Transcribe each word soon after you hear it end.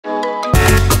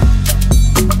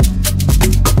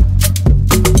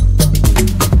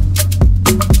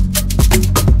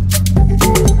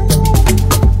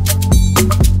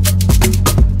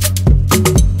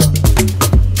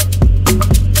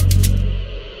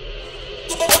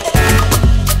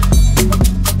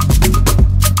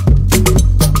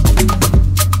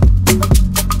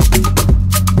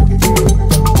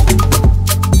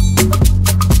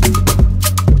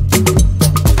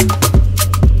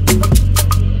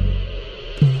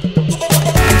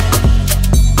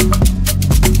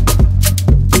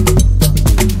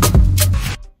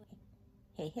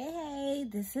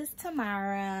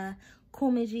Tamara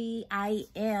Kumaji. I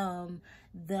am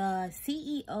the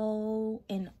CEO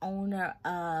and owner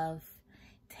of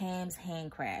Tam's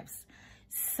Handcrafts.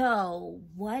 So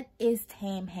what is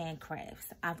Tam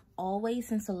Handcrafts? I've always,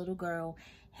 since a little girl,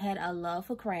 had a love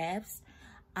for crafts.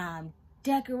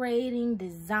 Decorating,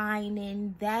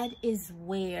 designing, that is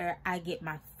where I get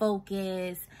my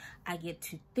focus. I get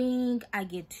to think, I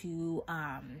get to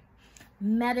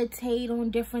meditate on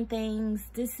different things.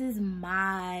 This is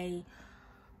my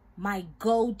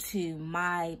go-to,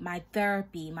 my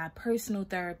therapy, my personal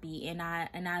therapy, and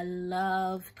I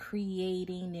love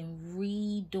creating and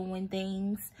redoing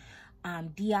things,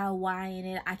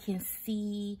 DIYing it. I can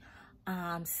see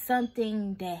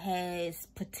something that has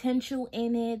potential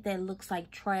in it that looks like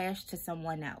trash to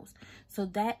someone else. So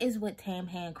that is what Tam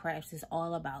Handcrafts is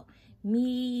all about.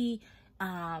 Me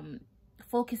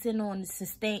focusing on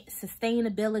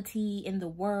sustainability in the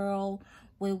world,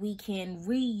 where we can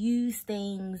reuse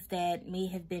things that may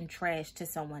have been trash to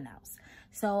someone else.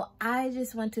 So I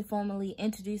just want to formally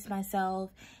introduce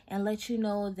myself and let you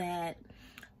know that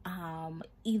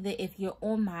either if you're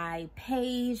on my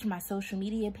page, my social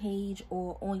media page,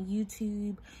 or on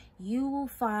YouTube, you will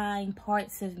find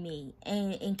parts of me.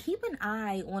 And keep an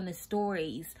eye on the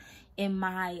stories in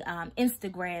my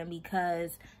Instagram,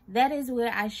 because that is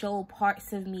where I show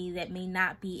parts of me that may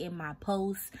not be in my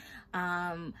posts.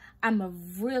 I'm a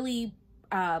really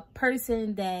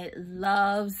person that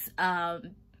loves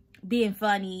being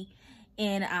funny,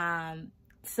 and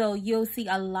so you'll see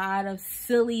a lot of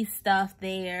silly stuff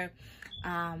there,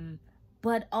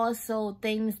 but also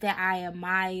things that I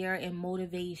admire and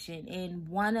motivation. And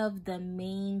one of the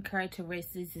main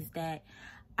characteristics is that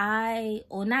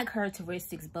not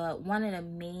characteristics, but one of the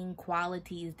main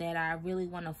qualities that I really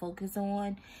want to focus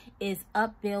on is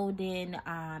upbuilding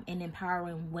and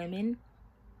empowering women.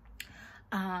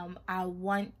 I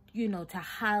want, to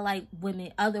highlight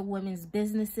other women's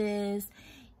businesses.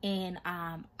 And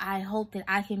I hope that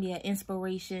I can be an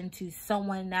inspiration to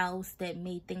someone else that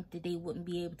may think that they wouldn't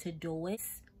be able to do it.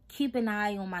 Keep an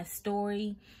eye on my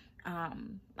story.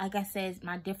 Like I said,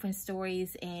 my different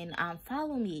stories, and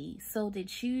follow me so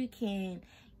that you can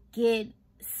get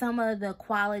some of the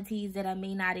qualities that I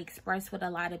may not express with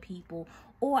a lot of people,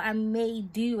 or I may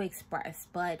do express,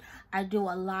 but I do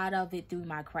a lot of it through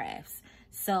my crafts.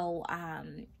 So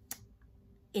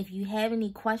if you have any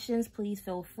questions, please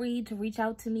feel free to reach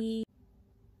out to me.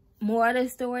 More of the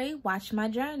story, watch my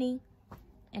journey,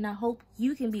 and I hope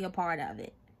you can be a part of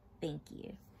it. Thank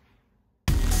you.